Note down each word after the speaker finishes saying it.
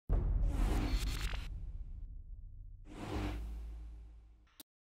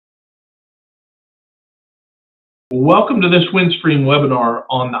Welcome to this Windstream webinar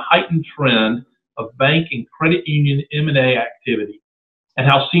on the heightened trend of bank and credit union M&A activity and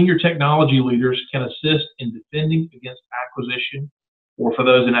how senior technology leaders can assist in defending against acquisition, or for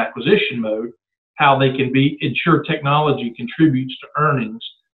those in acquisition mode, how they can ensure technology contributes to earnings,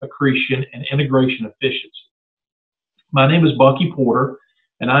 accretion, and integration efficiency. My name is Bucky Porter,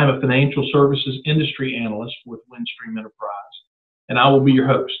 and I am a financial services industry analyst with Windstream Enterprise, and I will be your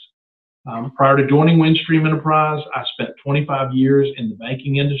host. Prior to joining Windstream Enterprise, I spent 25 years in the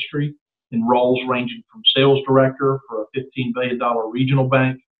banking industry in roles ranging from sales director for a $15 billion regional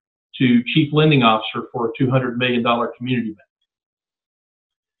bank to chief lending officer for a $200 million community bank.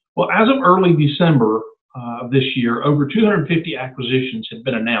 Well, as of early December of this year, over 250 acquisitions have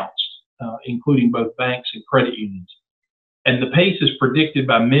been announced, including both banks and credit unions. And the pace is predicted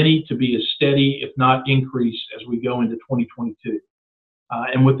by many to be as steady, if not increase, as we go into 2022.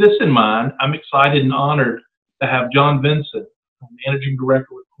 And with this in mind, I'm excited and honored to have John Venzon, Managing Director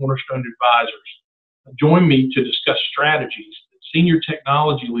with Cornerstone Advisors, join me to discuss strategies that senior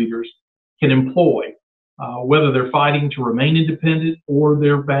technology leaders can employ, whether they're fighting to remain independent or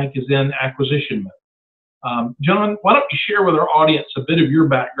their bank is in acquisition mode. John, why don't you share with our audience a bit of your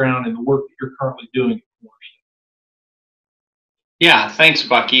background and the work that you're currently doing at Cornerstone? Yeah, thanks,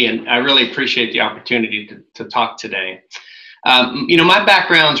 Bucky, and I really appreciate the opportunity to talk today. My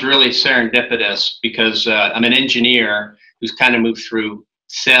background's really serendipitous because I'm an engineer who's kind of moved through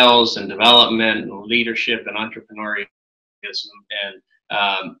sales and development and leadership and entrepreneurialism.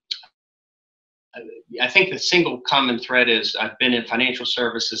 And I think the single common thread is I've been in financial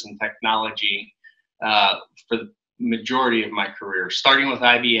services and technology for the majority of my career, starting with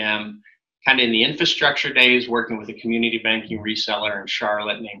IBM, kind of in the infrastructure days, working with a community banking reseller in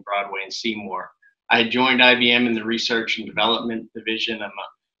Charlotte named Broadway and Seymour. I had joined IBM in the research and development division. I'm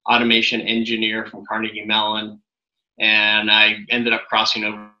an automation engineer from Carnegie Mellon, and I ended up crossing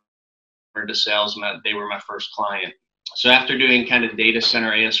over to sales, and they were my first client. So after doing kind of data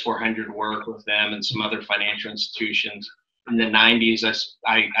center AS400 work with them and some other financial institutions in the 90s,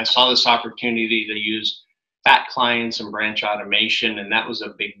 I saw this opportunity to use fat clients and branch automation, and that was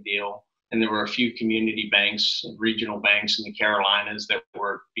a big deal. And there were a few community banks, regional banks in the Carolinas that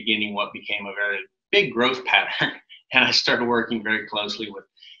were beginning what became a very big growth pattern. And I started working very closely with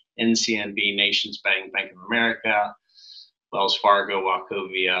NCNB, Nations Bank, Bank of America, Wells Fargo,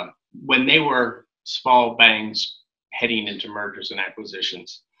 Wachovia, when they were small banks heading into mergers and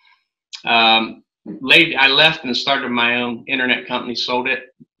acquisitions. I left and started my own internet company, sold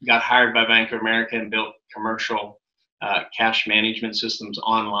it, got hired by Bank of America and built commercial cash management systems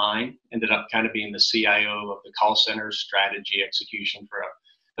online, ended up kind of being the CIO of the call center strategy execution for a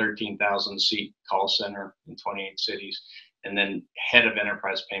 13,000 seat call center in 28 cities, and then head of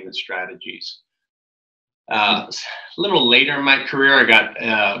enterprise payment strategies. A little later in my career, I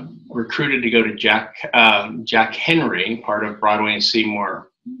got recruited to go to Jack Henry, part of Broadway and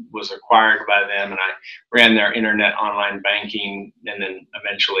Seymour, was acquired by them, and I ran their internet online banking, and then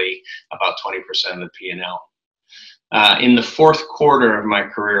eventually about 20% of the P&L. In the fourth quarter of my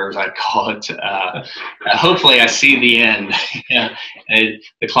career, as I call it, hopefully I see the end.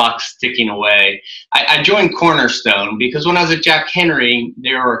 The clock's ticking away. I joined Cornerstone because when I was at Jack Henry,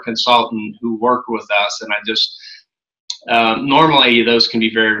 they were a consultant who worked with us, and I just, normally those can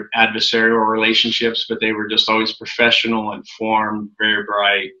be very adversarial relationships, but they were just always professional, informed, very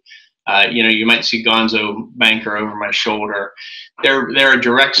bright. You might see Gonzo Banker over my shoulder. They're a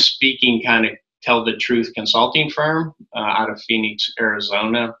direct speaking kind of tell the truth consulting firm out of Phoenix,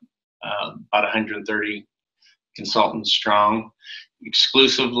 Arizona, about 130 consultants strong,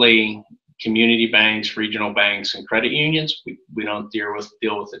 exclusively community banks, regional banks, and credit unions. We don't deal with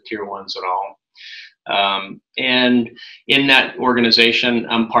the tier ones at all. And in that organization,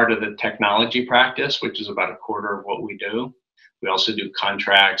 I'm part of the technology practice, which is about a quarter of what we do. We also do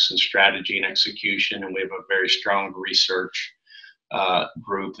contracts and strategy and execution, and we have a very strong research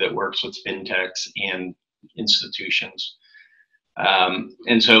group that works with fintechs and institutions.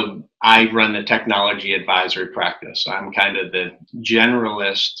 And so I run the technology advisory practice. I'm kind of the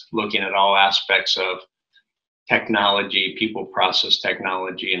generalist looking at all aspects of technology, people process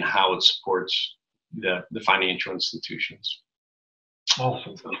technology, and how it supports the financial institutions.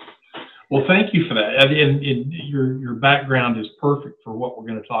 Awesome. Well, thank you for that. And your background is perfect for what we're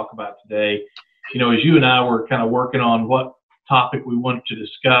going to talk about today. As you and I were kind of working on what topic we wanted to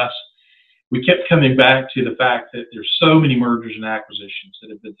discuss, we kept coming back to the fact that there's so many mergers and acquisitions that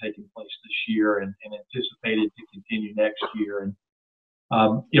have been taking place this year and anticipated to continue next year.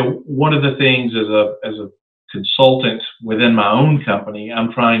 And one of the things as a consultant within my own company,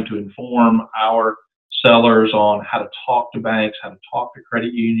 I'm trying to inform our sellers on how to talk to banks, how to talk to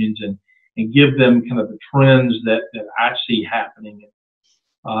credit unions, and give them kind of the trends that I see happening.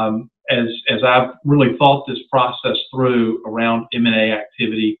 As I've really thought this process through around M&A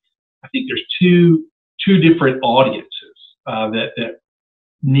activity, I think there's two different audiences that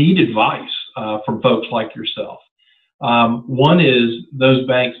need advice from folks like yourself. One is those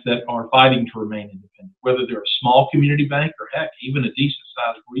banks that are fighting to remain independent, whether they're a small community bank or heck, even a decent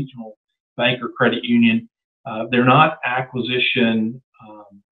sized regional bank or credit union. They're not acquisition.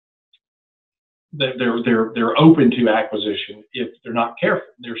 They're open to acquisition if they're not careful.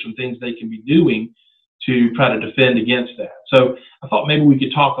 There's some things they can be doing to try to defend against that. So I thought maybe we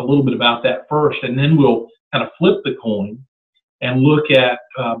could talk a little bit about that first, and then we'll kind of flip the coin and look at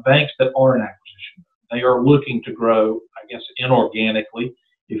banks that are in acquisition. They are looking to grow, I guess, inorganically,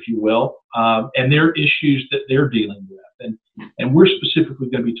 if you will, and there are issues that they're dealing with. And we're specifically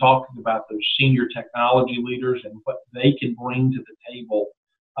going to be talking about those senior technology leaders and what they can bring to the table,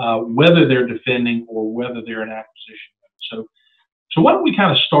 whether they're defending or whether they're in acquisition. So why don't we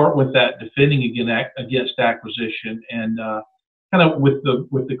kind of start with that defending against acquisition, and kind of with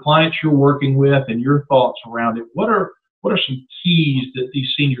the clients you're working with and your thoughts around it. What are some keys that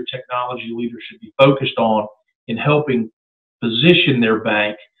these senior technology leaders should be focused on in helping position their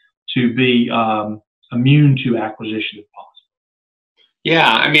bank to be immune to acquisition if possible? Yeah,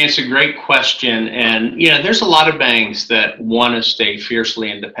 I mean, it's a great question. And, there's a lot of banks that want to stay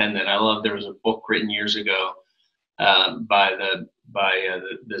fiercely independent. I love, there was a book written years ago by the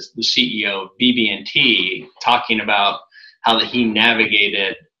CEO of BB&T talking about how that he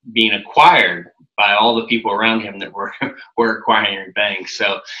navigated being acquired by all the people around him that were acquiring banks.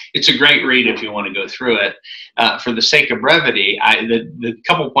 So it's a great read if you want to go through it. For the sake of brevity, the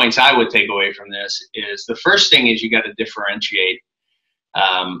couple points I would take away from this is the first thing is you got to differentiate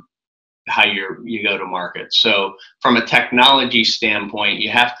how you go to market. So from a technology standpoint, you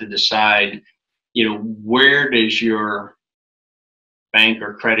have to decide, where does your bank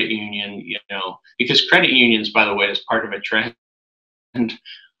or credit union, because credit unions, by the way, as part of a trend,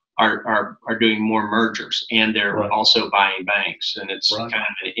 are doing more mergers, and they're right. also buying banks, and it's right. kind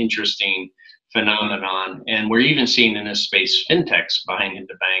of an interesting phenomenon. And we're even seeing in this space fintechs buying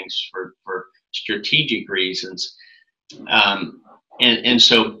into banks for strategic reasons. And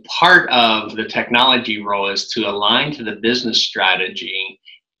so part of the technology role is to align to the business strategy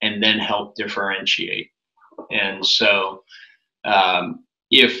and then help differentiate. And so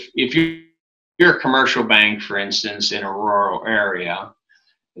if you're a commercial bank, for instance, in a rural area,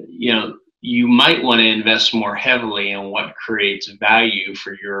 you might want to invest more heavily in what creates value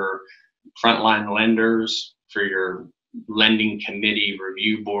for your frontline lenders, for your lending committee,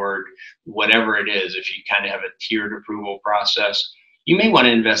 review board, whatever it is. If you kind of have a tiered approval process, you may want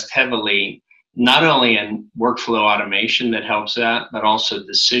to invest heavily not only in workflow automation that helps that, but also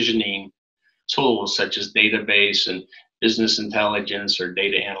decisioning tools such as database and business intelligence or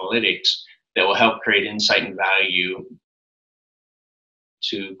data analytics that will help create insight and value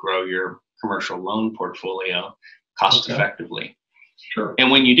to grow your commercial loan portfolio cost effectively. Sure.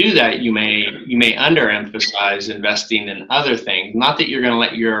 And when you do that, you may underemphasize investing in other things. Not that you're going to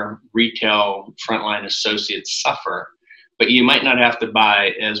let your retail frontline associates suffer, but you might not have to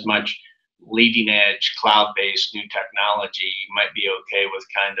buy as much leading edge cloud-based new technology. You might be okay with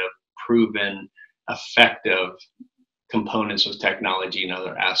kind of proven effective components of technology and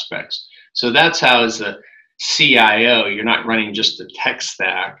other aspects. So that's how, as a CIO, you're not running just the tech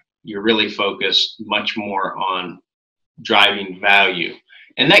stack. You're really focused much more on driving value.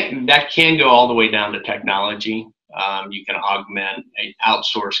 And that can go all the way down to technology. You can augment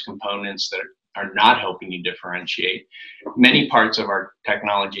outsource components that are not helping you differentiate. Many parts of our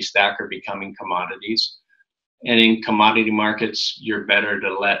technology stack are becoming commodities. And in commodity markets, you're better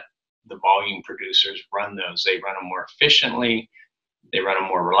to let the volume producers run those. They run them more efficiently. They run them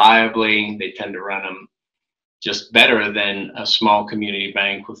more reliably. They tend to run them just better than a small community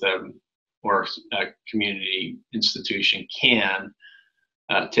bank or a community institution can,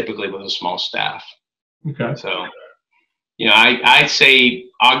 typically with a small staff. Okay. So, I say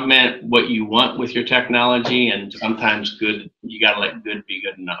augment what you want with your technology, and sometimes you got to let good be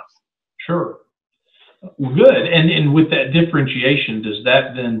good enough. Sure. Well, good. And with that differentiation, does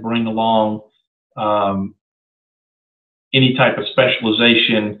that then bring along any type of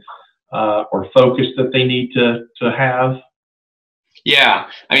specialization or focus that they need to have? Yeah,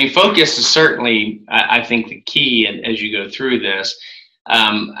 I mean, focus is certainly, I think, the key. And as you go through this,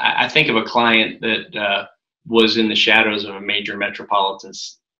 I think of a client that was in the shadows of a major metropolitan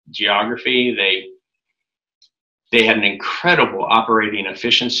geography. They had an incredible operating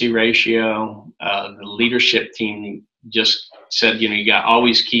efficiency ratio. The leadership team just said, you got to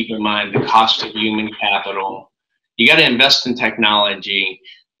always keep in mind the cost of human capital. You got to invest in technology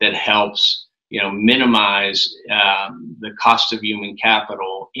that helps, minimize the cost of human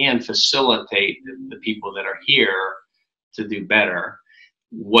capital and facilitate the people that are here to do better.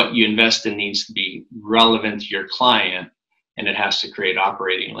 What you invest in needs to be relevant to your client, and it has to create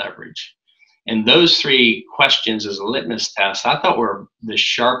operating leverage. And those three questions as a litmus test, I thought were the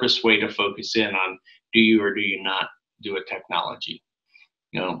sharpest way to focus in on, do you or do you not do a technology?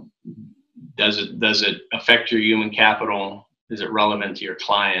 Does it affect your human capital? Is it relevant to your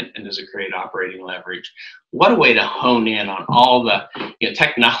client? And does it create operating leverage? What a way to hone in on all the,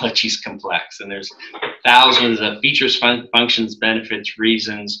 technology is complex, and there's thousands of features, functions, benefits,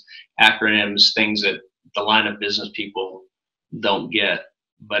 reasons, acronyms, things that the line of business people don't get.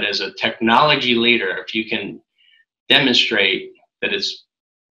 But as a technology leader, if you can demonstrate that it's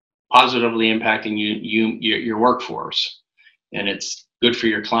positively impacting your workforce, and it's good for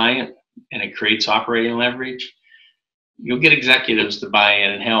your client, and it creates operating leverage, you'll get executives to buy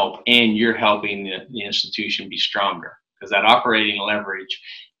in and help, and you're helping the institution be stronger, because that operating leverage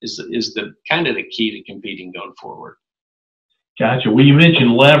is the kind of the key to competing going forward. Gotcha. Well, you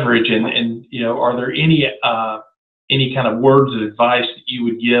mentioned leverage, and are there any kind of words of advice that you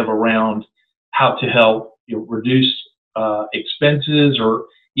would give around how to help reduce expenses, or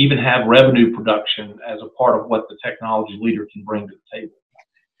even have revenue production as a part of what the technology leader can bring to the table?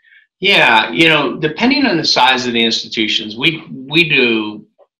 Yeah, depending on the size of the institutions, we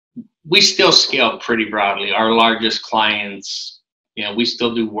still scale pretty broadly. Our largest clients, we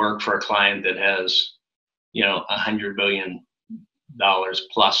still do work for a client that has, $100 billion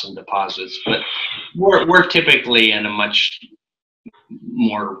plus in deposits, but we're typically in a much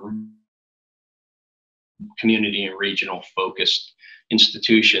more community and regional focused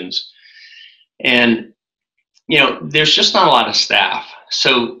institutions, and there's just not a lot of staff.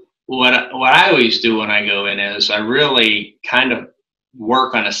 So what I always do when I go in is I really kind of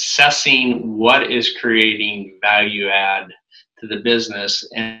work on assessing what is creating value add to the business,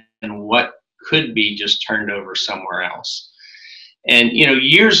 and what could be just turned over somewhere else. And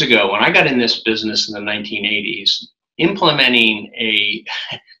years ago, when I got in this business in the 1980s, implementing a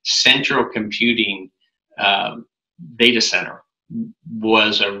central computing data center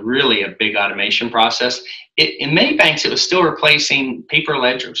was really a big automation process. In many banks, it was still replacing paper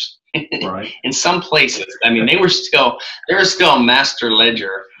ledgers. Right. In some places, I mean, they were still a master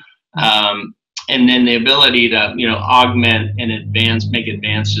ledger, and then the ability to augment and make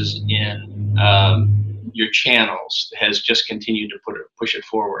advances in your channels has just continued to push it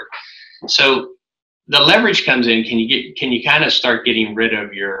forward. So the leverage comes in. Can you kind of start getting rid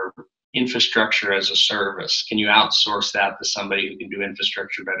of your infrastructure as a service? Can you outsource that to somebody who can do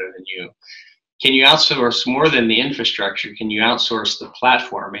infrastructure better than you? Can you outsource more than the infrastructure? Can you outsource the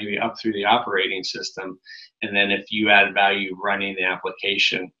platform, maybe up through the operating system? And then if you add value running the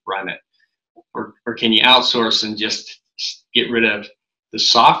application, run it. Or can you outsource and just get rid of the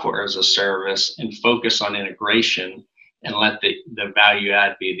software as a service and focus on integration, and let the value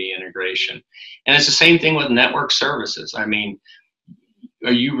add be the integration? And it's the same thing with network services. I mean,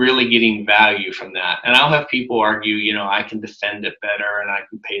 are you really getting value from that? And I'll have people argue, I can defend it better, and I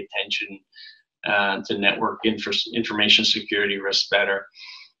can pay attention to network information security risks better.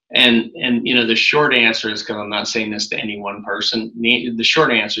 And the short answer is, because I'm not saying this to any one person, the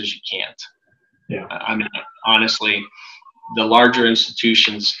short answer is you can't. Yeah. I mean, honestly, the larger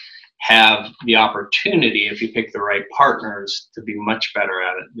institutions have the opportunity, if you pick the right partners, to be much better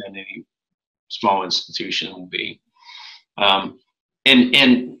at it than any small institution will be.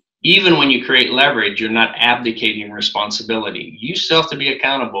 And even when you create leverage, you're not abdicating responsibility. You still have to be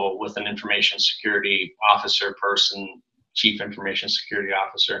accountable with an information security officer person, chief information security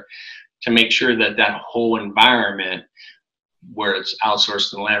officer, to make sure that that whole environment where it's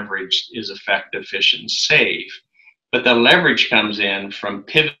outsourced and leveraged is effective, efficient, and safe. But the leverage comes in from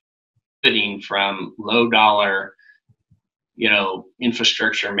pivoting from low dollar,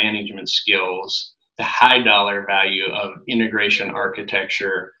 infrastructure management skills to high dollar value of integration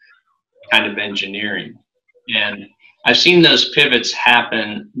architecture kind of engineering. And I've seen those pivots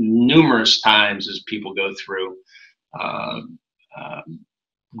happen numerous times as people go through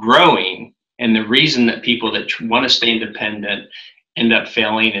growing. And the reason that people that want to stay independent end up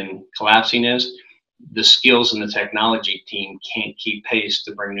failing and collapsing is the skills in the technology team can't keep pace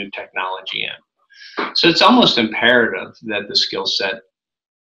to bring new technology in. So it's almost imperative that the skill set,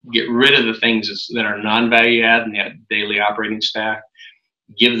 get rid of the things that are non-value add in the daily operating stack,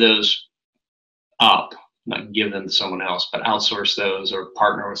 give those up not give them to someone else, but outsource those or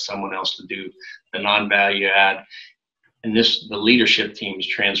partner with someone else to do the non-value add. And the leadership teams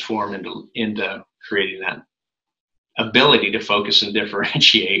transform into creating that ability to focus and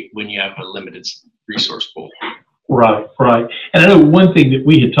differentiate when you have a limited resource pool. Right, right. And I know one thing that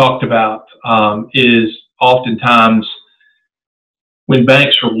we had talked about is oftentimes when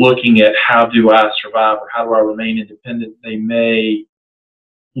banks are looking at how do I survive or how do I remain independent, they may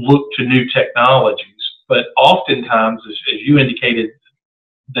look to new technologies. But oftentimes, as you indicated,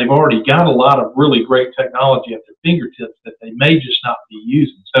 they've already got a lot of really great technology at their fingertips that they may just not be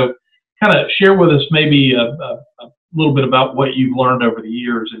using. So kind of share with us maybe a little bit about what you've learned over the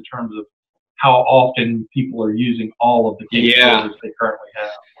years in terms of how often people are using all of the capabilities they currently have.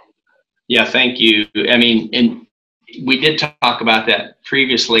 Yeah, thank you. I mean, and we did talk about that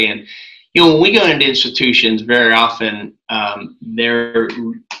previously. And, you know, when we go into institutions, very often they're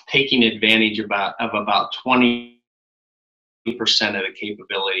taking advantage of about 20% of the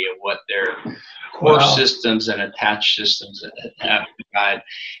capability of what their core systems and attached systems have provide.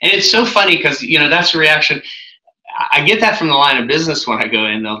 And it's so funny because, you know, that's the reaction. I get that from the line of business when I go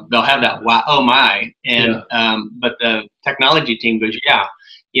in. They'll have that, wow, oh my. And but the technology team goes, yeah,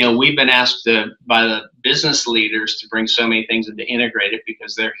 you know, we've been asked by the business leaders to bring so many things and to integrate it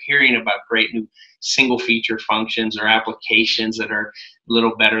because they're hearing about great new single feature functions or applications that are a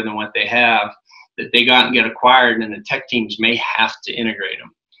little better than what they have, that they go out and get acquired, and the tech teams may have to integrate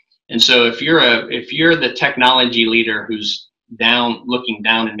them. And so if you're the technology leader who's looking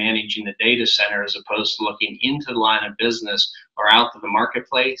down and managing the data center as opposed to looking into the line of business or out to the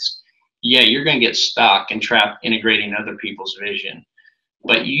marketplace, yeah, you're going to get stuck and trapped integrating other people's vision.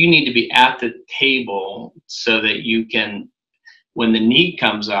 But you need to be at the table so that you can, when the need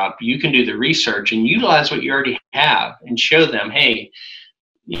comes up, you can do the research and utilize what you already have and show them, hey,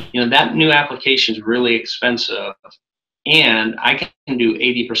 you know, that new application is really expensive and I can do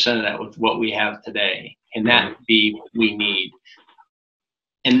 80% of that with what we have today. And that we need.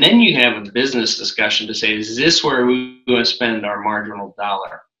 And then you can have a business discussion to say, is this where we want to spend our marginal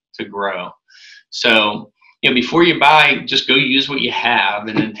dollar to grow? So, you know, before you buy, just go use what you have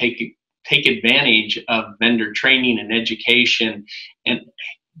and then take advantage of vendor training and education and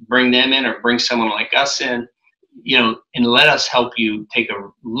bring them in or bring someone like us in, you know, and let us help you take a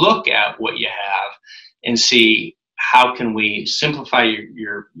look at what you have and see how can we simplify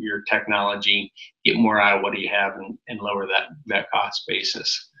your technology, get more out of what you have and lower that cost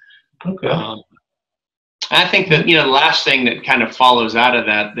basis. Okay. I think that, you know, the last thing that kind of follows out of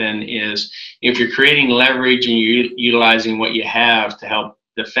that then is if you're creating leverage and you're utilizing what you have to help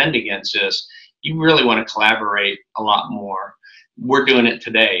defend against this, you really want to collaborate a lot more. We're doing it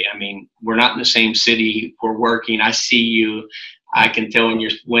today. I mean, we're not in the same city. We're working. I see you. I can tell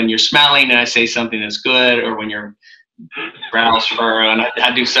when you're smiling and I say something that's good, or when your brows furrow and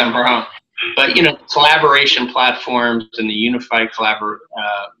I do something wrong. But, you know, collaboration platforms and the unified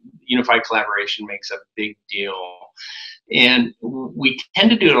collaboration makes a big deal. And we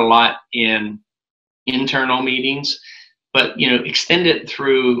tend to do it a lot in internal meetings, but, you know, extend it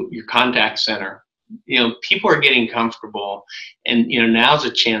through your contact center. You know, people are getting comfortable, and, you know, now's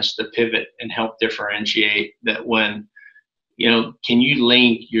a chance to pivot and help differentiate that when, you know, can you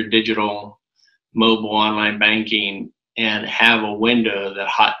link your digital mobile online banking and have a window that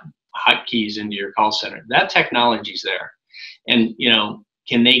hotkeys into your call center? That technology's there. And, you know,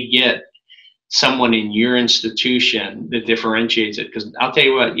 can they get someone in your institution that differentiates it? Because I'll tell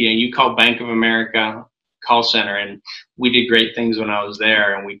you what, you know, you call Bank of America call center, and we did great things when I was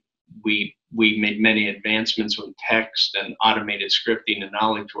there, and we made many advancements with text and automated scripting and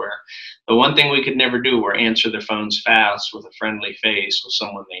knowledgeware. The one thing we could never do were answer the phones fast with a friendly face with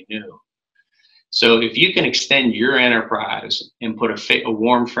someone they knew. So if you can extend your enterprise and put a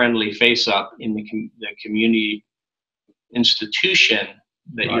warm, friendly face up in the community institution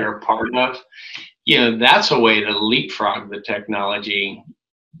that you're a part of, you know, that's a way to leapfrog the technology,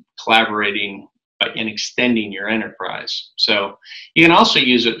 collaborating and extending your enterprise. So you can also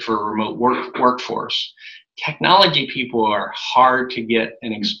use it for remote workforce. Technology people are hard to get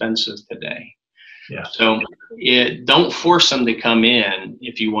and expensive today. Yeah. So don't force them to come in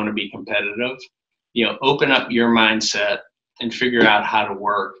if you want to be competitive. You know, open up your mindset and figure out how to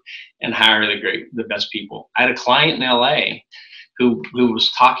work and hire the best people. I had a client in LA who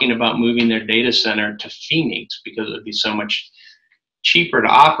was talking about moving their data center to Phoenix because it would be so much cheaper to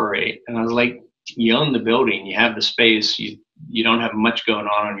operate. And I was like, you own the building, you have the space, you don't have much going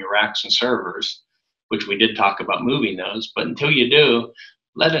on your racks and servers, which we did talk about moving those. But until you do,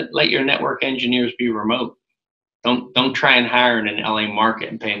 let your network engineers be remote. Don't try and hire in an LA market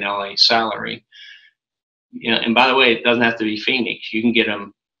and pay an LA salary. and by the way, it doesn't have to be Phoenix. You can get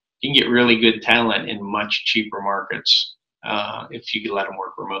them. You can get really good talent in much cheaper markets if you can let them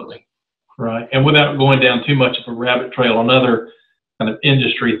work remotely. Right. And without going down too much of a rabbit trail, another kind of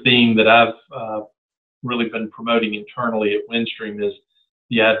industry theme that I've really been promoting internally at Windstream is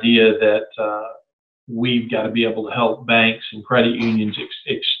the idea that we've got to be able to help banks and credit unions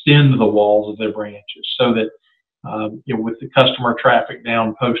extend the walls of their branches, so that with the customer traffic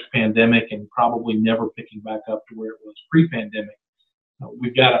down post-pandemic and probably never picking back up to where it was pre-pandemic,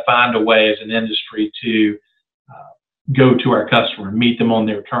 we've got to find a way as an industry to go to our customer and meet them on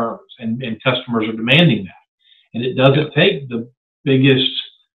their terms, and customers are demanding that. And it doesn't take the biggest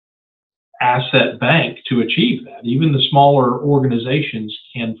asset bank to achieve that. Even the smaller organizations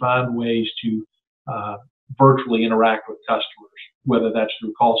can find ways to virtually interact with customers, whether that's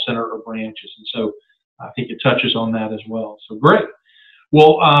through call center or branches. And so I think it touches on that as well. So great.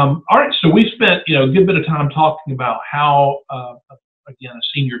 Well, all right. So we spent a good bit of time talking about how again, a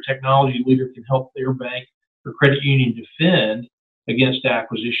senior technology leader can help their bank or credit union defend against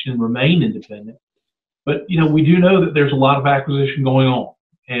acquisition and remain independent. But we do know that there's a lot of acquisition going on,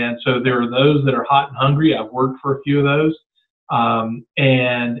 and so there are those that are hot and hungry. I've worked for a few of those,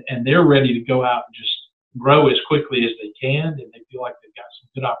 and they're ready to go out and just grow as quickly as they can, and they feel like they've got some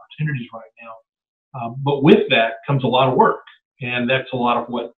good opportunities right now. But with that comes a lot of work, and that's a lot of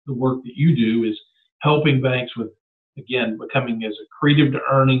what the work that you do is helping banks with, again, becoming as accretive to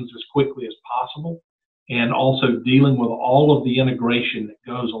earnings as quickly as possible, and also dealing with all of the integration that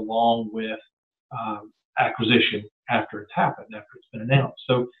goes along with acquisition after it's happened, after it's been announced.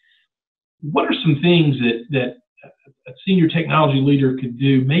 So what are some things that a senior technology leader could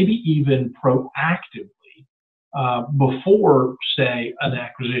do, maybe even proactively, before, say, an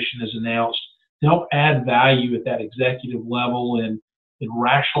acquisition is announced, to help add value at that executive level and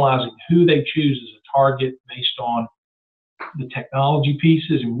rationalizing who they choose as a target based on the technology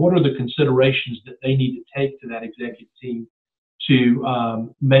pieces, and what are the considerations that they need to take to that executive team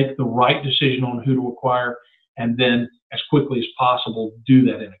to make the right decision on who to acquire, and then as quickly as possible do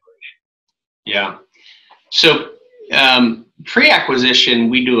that integration? Yeah. So pre-acquisition,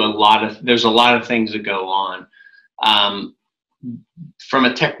 we do there's a lot of things that go on. From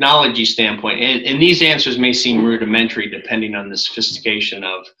a technology standpoint, and these answers may seem rudimentary depending on the sophistication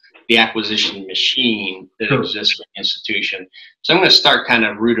of the acquisition machine that Sure. exists in the institution. So I'm going to start kind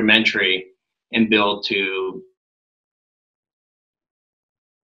of rudimentary and build to,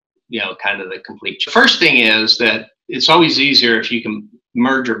 kind of the complete. The first thing is that it's always easier if you can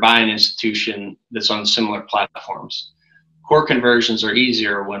merge or buy an institution that's on similar platforms. Core conversions are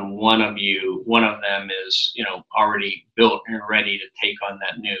easier when one of them is, already built and ready to take on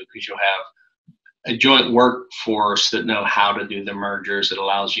that new, because you'll have a joint workforce that know how to do the mergers. It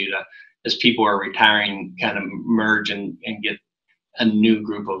allows you to, as people are retiring, kind of merge and get a new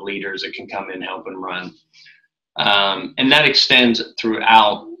group of leaders that can come in, help and run. And that extends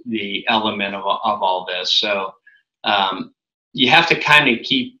throughout the element of all this. So you have to kind of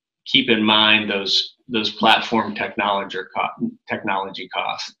keep in mind those platform technology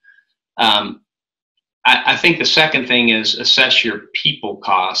costs. I think the second thing is assess your people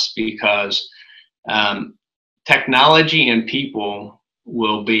costs, because technology and people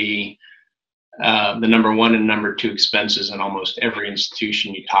will be the number one and number two expenses in almost every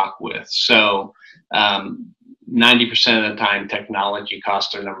institution you talk with. So 90% of the time, technology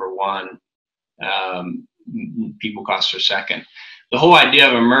costs are number one, people costs are second. The whole idea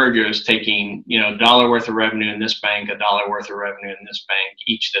of a merger is taking, $1 worth of revenue in this bank, $1 worth of revenue in this bank,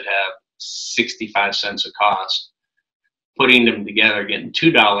 each that have 65 cents of cost, putting them together, getting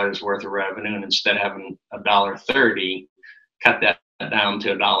 $2 worth of revenue, and instead of having $1.30, cut that down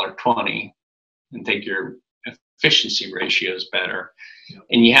to $1.20 and take your efficiency ratios better.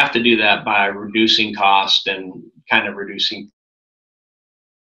 And you have to do that by reducing cost and kind of reducing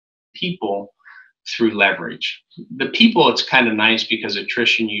people through leverage. The people, it's kind of nice because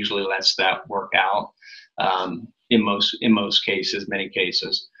attrition usually lets that work out in most cases, many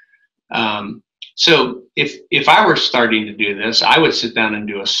cases. So if I were starting to do this, I would sit down and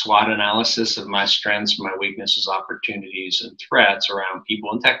do a SWOT analysis of my strengths, my weaknesses, opportunities, and threats around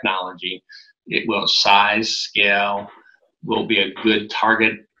people and technology. It will size, scale, will be a good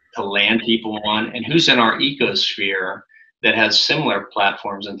target to land people on, and who's in our ecosphere that has similar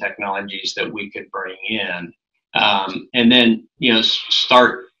platforms and technologies that we could bring in. And then,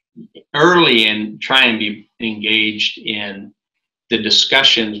 start early and try and be engaged in the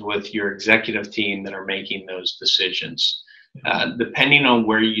discussions with your executive team that are making those decisions. Depending on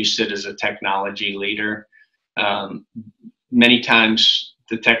where you sit as a technology leader, many times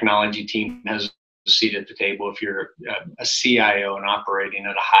the technology team has a seat at the table. If you're a CIO and operating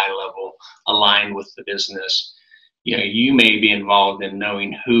at a high level aligned with the business, you may be involved in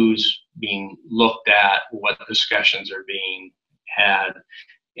knowing who's being looked at, what discussions are being had,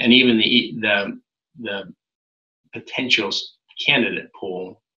 and even the potential candidate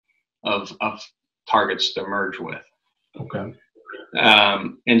pool of targets to merge with. Okay.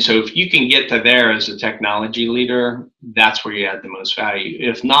 And so if you can get to there as a technology leader, that's where you add the most value.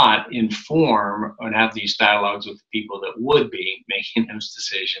 If not, inform and have these dialogues with the people that would be making those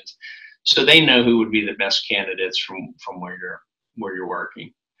decisions, so they know who would be the best candidates from where you're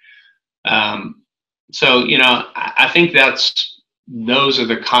working. So I think those are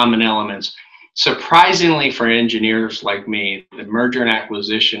the common elements. Surprisingly for engineers like me, the merger and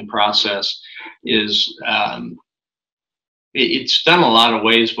acquisition process is it's done a lot of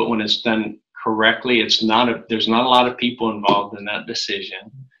ways, but when it's done correctly, there's not a lot of people involved in that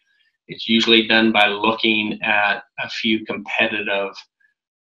decision. It's usually done by looking at a few competitive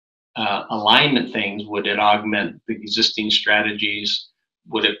alignment things. Would it augment the existing strategies?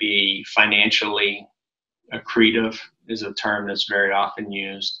 Would it be financially accretive, is a term that's very often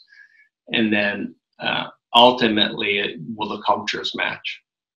used. And then ultimately, will the cultures match?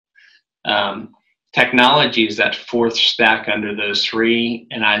 Technology is that fourth stack under those three,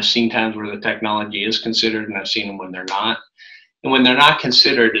 and I've seen times where the technology is considered, and I've seen them when they're not. And when they're not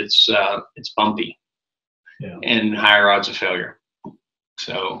considered, it's bumpy, and higher odds of failure.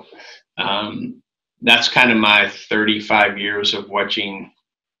 So that's kind of my 35 years of watching.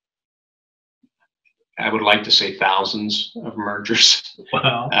 I would like to say thousands of mergers.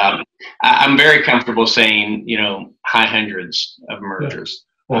 Wow. I'm very comfortable saying, high hundreds of mergers.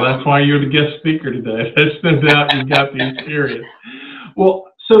 Well, that's why you're the guest speaker today. There's no doubt you've got the experience.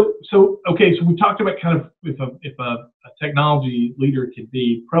 Well, okay, so we talked about kind of if a technology leader could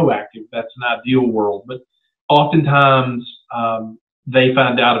be proactive, that's an ideal world. But oftentimes they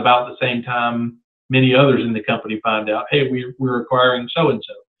find out about the same time many others in the company find out, hey, we're acquiring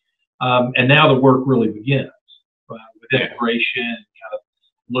so-and-so. And now the work really begins with integration, kind of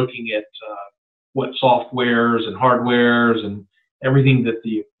looking at what softwares and hardwares and everything that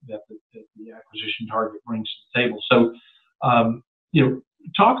the acquisition target brings to the table. So,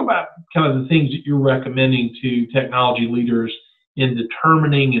 talk about kind of the things that you're recommending to technology leaders in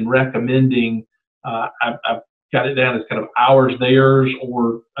determining and recommending. I've got it down as kind of ours, theirs,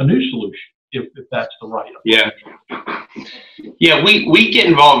 or a new solution, if that's the right approach. Yeah, we get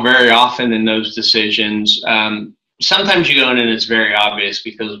involved very often in those decisions. Sometimes you go in and it's very obvious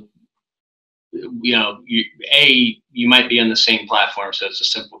because you might be on the same platform, so it's a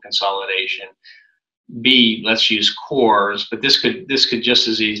simple consolidation. B, let's use cores, but this could just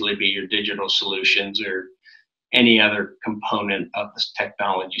as easily be your digital solutions or any other component of this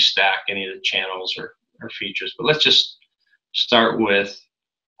technology stack, any of the channels or features. But let's just start with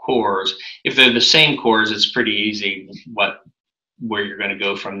cores. If they're the same cores, it's pretty easy where you're going to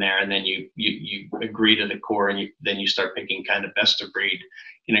go from there, and then you agree to the core, and then you start picking kind of best of breed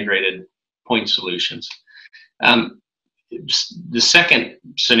integrated point solutions. The second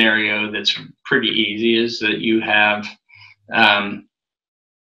scenario that's pretty easy is that you have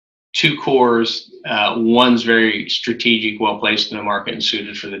two cores. One's very strategic, well placed in the market and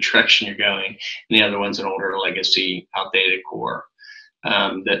suited for the direction you're going, and the other one's an older legacy, outdated core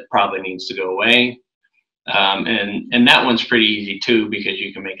that probably needs to go away. And that one's pretty easy too, because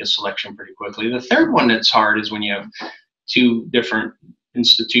you can make a selection pretty quickly. The third one that's hard is when you have two different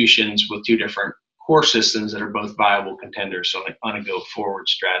institutions with two different core systems that are both viable contenders on a go forward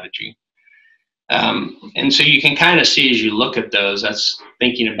strategy. And so you can kind of see as you look at those, that's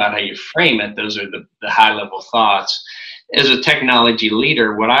thinking about how you frame it. Those are the high level thoughts. As a technology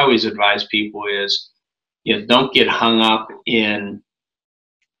leader, what I always advise people is, don't get hung up in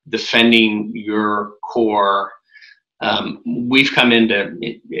defending your core. We've come into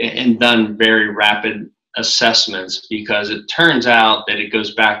and done very rapid assessments because it turns out that it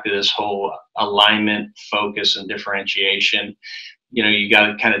goes back to this whole alignment, focus, and differentiation. You got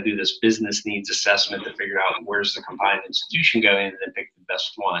to kind of do this business needs assessment to figure out where's the combined institution going and then pick the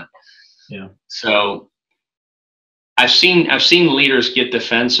best one. Yeah. So I've seen leaders get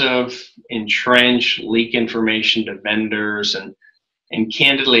defensive, entrench, leak information to vendors, and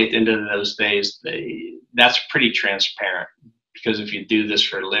candidly, at the end of those days, that's pretty transparent, because if you do this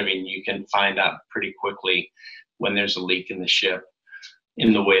for a living, you can find out pretty quickly when there's a leak in the ship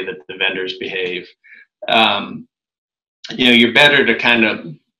in the way that the vendors behave. You're better to kind of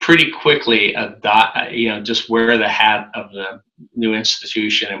pretty quickly just wear the hat of the new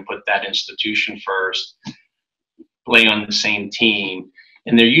institution and put that institution first, play on the same team,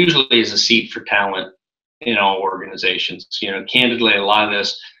 And there usually is a seat for talent in all organizations. Candidly, a lot of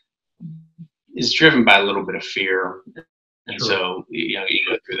this is driven by a little bit of fear. And Sure. so, you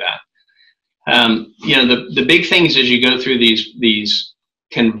go through that. The big things as you go through these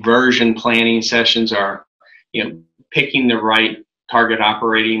conversion planning sessions are, picking the right target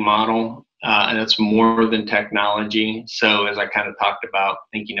operating model. And that's more than technology. So as I kind of talked about,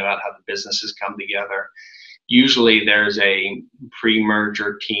 thinking about how the businesses come together, usually there's a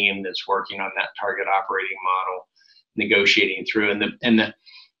pre-merger team that's working on that target operating model, negotiating through. And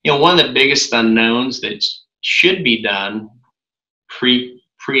one of the biggest unknowns that should be done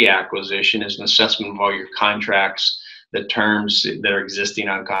pre-acquisition is an assessment of all your contracts, the terms that are existing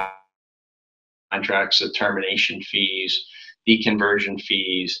on contracts, the termination fees, deconversion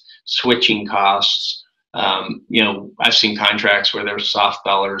fees, switching costs. I've seen contracts where there's soft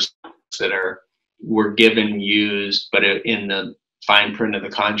dollars that were given, used, but in the fine print of the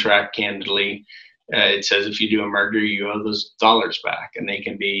contract, candidly, it says if you do a merger, you owe those dollars back, and they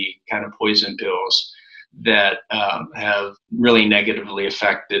can be kind of poison pills that have really negatively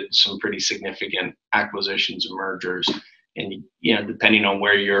affected some pretty significant acquisitions and mergers. And depending on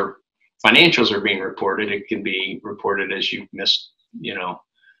where your financials are being reported, it can be reported as you've missed,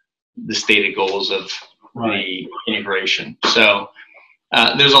 the stated goals of the integration. So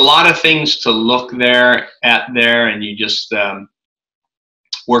there's a lot of things to look there, and you just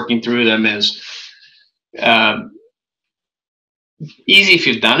working through them is easy if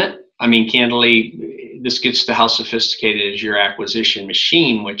you've done it. I mean, candidly, this gets to how sophisticated is your acquisition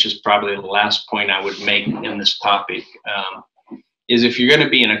machine, which is probably the last point I would make in this topic. Is if you're going to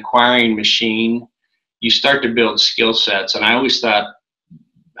be an acquiring machine, you start to build skill sets. And I always thought,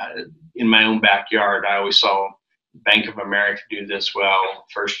 in my own backyard, I always saw Bank of America do this well,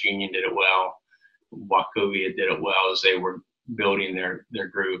 First Union did it well, Wachovia did it well as they were building their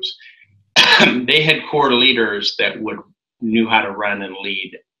groups. They had core leaders that knew how to run and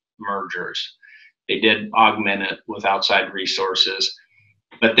lead mergers. They did augment it with outside resources.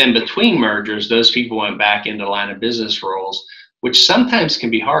 But then between mergers, those people went back into line of business roles, which sometimes can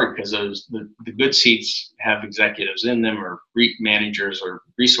be hard because the good seats have executives in them, or managers or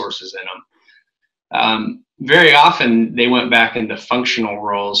resources in them. Very often they went back into functional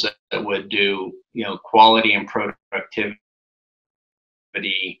roles that would do, quality and productivity,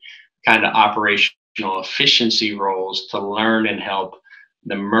 kind of operational efficiency roles to learn and help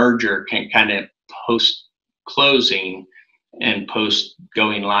the merger can kind of post closing and post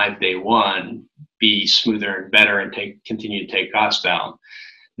going live day one be smoother and better and continue to take costs down.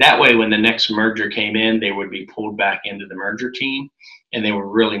 That way, when the next merger came in, they would be pulled back into the merger team, and they were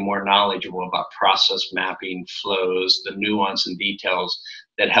really more knowledgeable about process mapping, flows, the nuance and details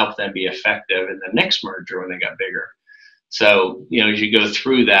that helped them be effective in the next merger when they got bigger. So, as you go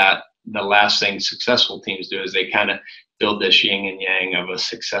through that, the last thing successful teams do is they kind of build this yin and yang of a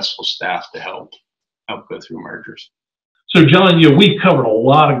successful staff to help go through mergers. So, John, we've covered a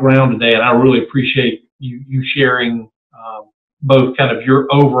lot of ground today, and I really appreciate you sharing both kind of your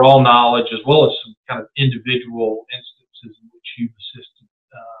overall knowledge as well as some kind of individual instances in which you've assisted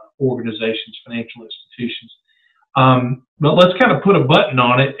organizations, financial institutions. But let's kind of put a button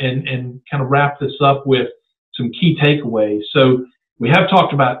on it and kind of wrap this up with some key takeaways. So we have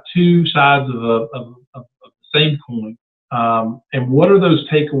talked about two sides of the same coin. And what are those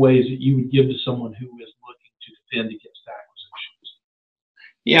takeaways that you would give to someone who is looking to defend against acquisitions?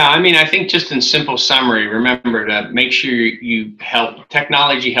 Yeah, I mean, I think just in simple summary, remember to make sure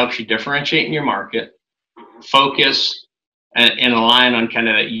technology helps you differentiate in your market, focus and align on kind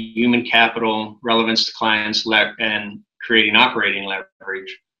of that human capital, relevance to clients, and creating operating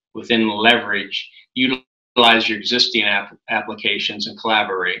leverage. Within leverage, utilize your existing applications and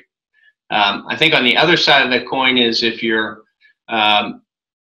collaborate. I think on the other side of the coin is if you're a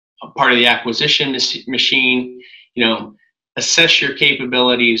part of the acquisition machine, assess your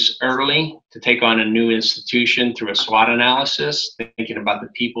capabilities early to take on a new institution through a SWOT analysis, thinking about the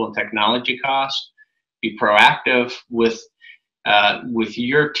people and technology costs. Be proactive with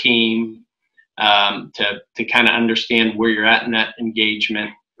your team to kind of understand where you're at in that engagement.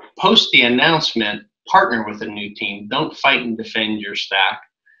 Post the announcement, partner with a new team. Don't fight and defend your stack.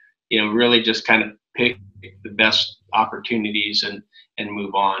 Really just kind of pick the best opportunities and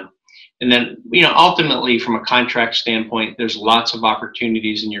move on. And then, ultimately from a contract standpoint, there's lots of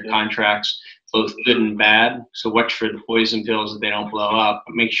opportunities in your contracts, both good and bad. So watch for the poison pills that they don't blow up,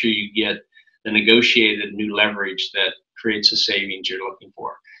 but make sure you get the negotiated new leverage that creates the savings you're looking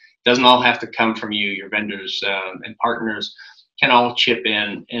for. It doesn't all have to come from you. Your vendors and partners can all chip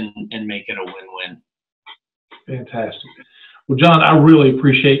in and make it a win-win. Fantastic. Well, John, I really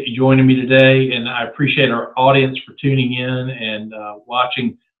appreciate you joining me today, and I appreciate our audience for tuning in and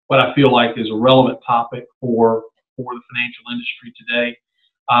watching what I feel like is a relevant topic for the financial industry today.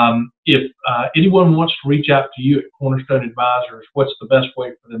 If anyone wants to reach out to you at Cornerstone Advisors, what's the best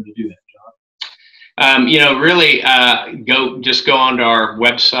way for them to do that, John? Really, go onto our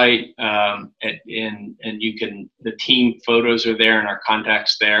website, and you can, the team photos are there and our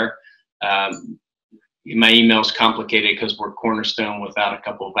contacts there. My email is complicated because we're Cornerstone without a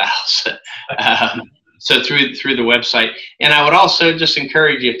couple of vowels. So through the website, and I would also just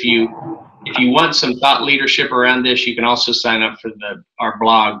encourage you, if you want some thought leadership around this, you can also sign up for our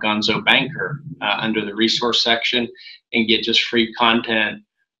blog Gonzo Banker under the resource section and get just free content.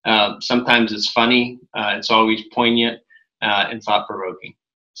 Sometimes it's funny, it's always poignant and thought provoking.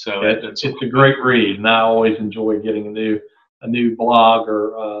 So it's a great read, and I always enjoy getting a new blog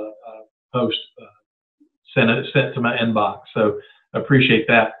or post sent to my inbox. So I appreciate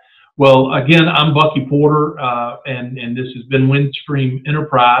that. Well, again, I'm Bucky Porter, and this has been Windstream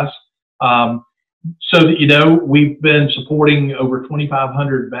Enterprise. So that you know, we've been supporting over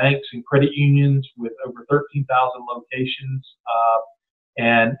 2,500 banks and credit unions with over 13,000 locations,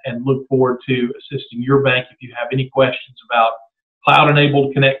 and look forward to assisting your bank if you have any questions about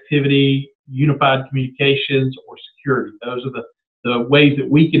cloud-enabled connectivity, unified communications, or security. Those are the ways that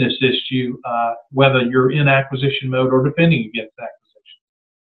we can assist you, whether you're in acquisition mode or defending against acquisition.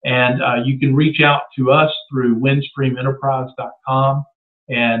 And you can reach out to us through windstreamenterprise.com,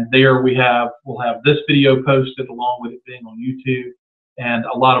 and there we'll have this video posted along with it being on YouTube, and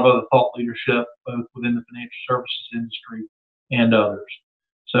a lot of other thought leadership both within the financial services industry and others.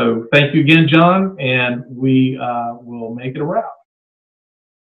 So thank you again, John, and we will make it a wrap.